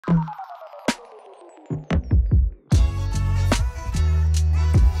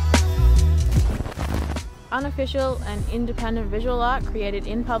Unofficial and independent visual art created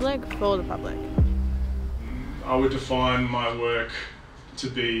in public for the public. I would define my work to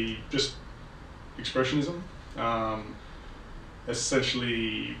be just expressionism,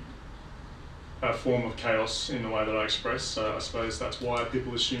 essentially a form of chaos in the way that I express, so I suppose that's why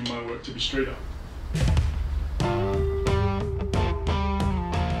people assume my work to be street art.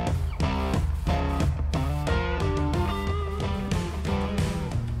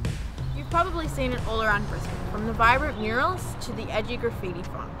 You've probably seen it all around Brisbane, from the vibrant murals to the edgy graffiti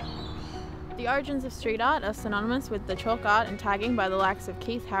font. The origins of street art are synonymous with the chalk art and tagging by the likes of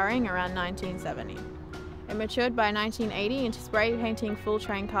Keith Haring around 1970. It matured by 1980 into spray painting full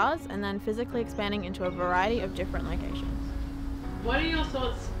train cars and then physically expanding into a variety of different locations. What are your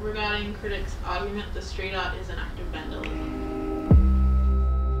thoughts regarding critics' argument that street art is an act of vandalism?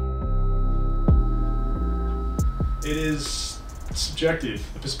 It is subjective.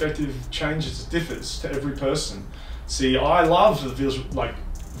 The perspective changes, it differs to every person. See, I love the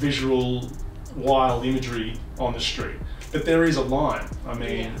visual wild imagery on the street, but there is a line. I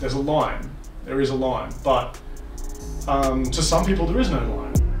mean, there's a line. There is a line, but to some people there is no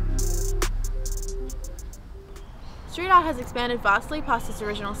line. Street art has expanded vastly past its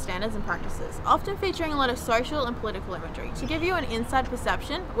original standards and practices, often featuring a lot of social and political imagery. To give you an inside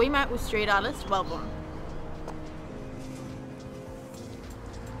perception, we met with street artist Wellborn.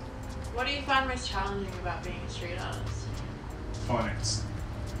 What do you find most challenging about being a street artist? Finance.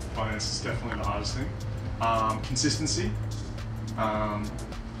 Finance is definitely the hardest thing. Consistency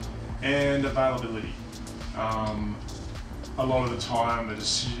and availability. A lot of the time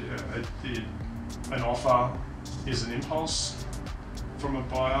an offer is an impulse from a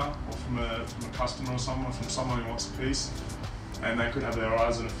buyer or from a customer or someone, from someone who wants a piece, and they could have their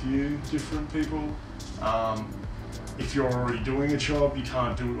eyes on a few different people. If you're already doing a job, you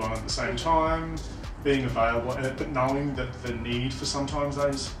can't do it one at the same time. Being available, but knowing that the need for sometimes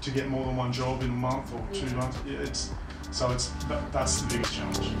days to get more than one job in a month or 2 months, that's the biggest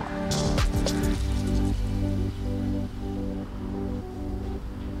challenge.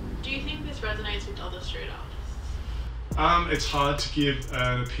 Do you think this resonates with other street artists? It's hard to give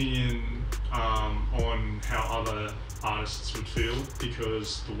an opinion on how other artists would feel,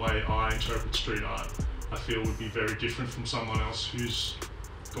 because the way I interpret street art, I feel would be very different from someone else who's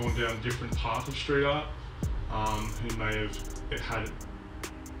gone down a different path of street art, who may have had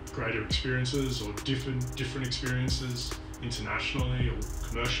greater experiences or different experiences internationally or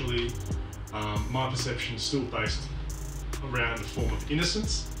commercially. My perception is still based around a form of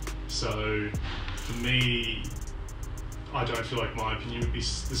innocence, so for me, I don't feel like my opinion would be the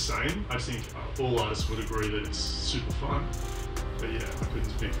same. I think all artists would agree that it's super fun. But yeah, I couldn't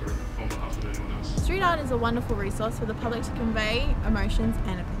speak on behalf of anyone else. Street art is a wonderful resource for the public to convey emotions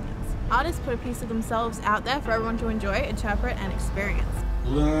and opinions. Artists put a piece of themselves out there for everyone to enjoy, interpret and experience.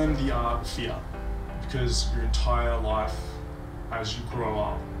 Learn the art of fear, because your entire life as you grow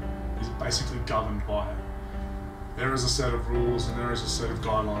up is basically governed by it. There is a set of rules and there is a set of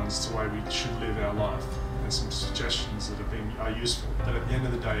guidelines to the way we should live our life, and some suggestions that are useful. But at the end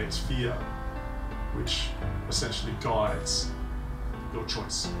of the day, it's fear which essentially guides your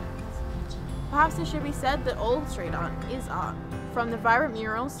choice. Perhaps it should be said that all street art is art. From the vibrant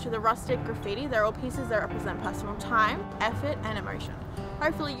murals to the rustic graffiti, they're all pieces that represent personal time, effort and emotion.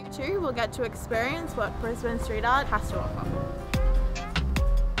 Hopefully you too will get to experience what Brisbane street art has to offer.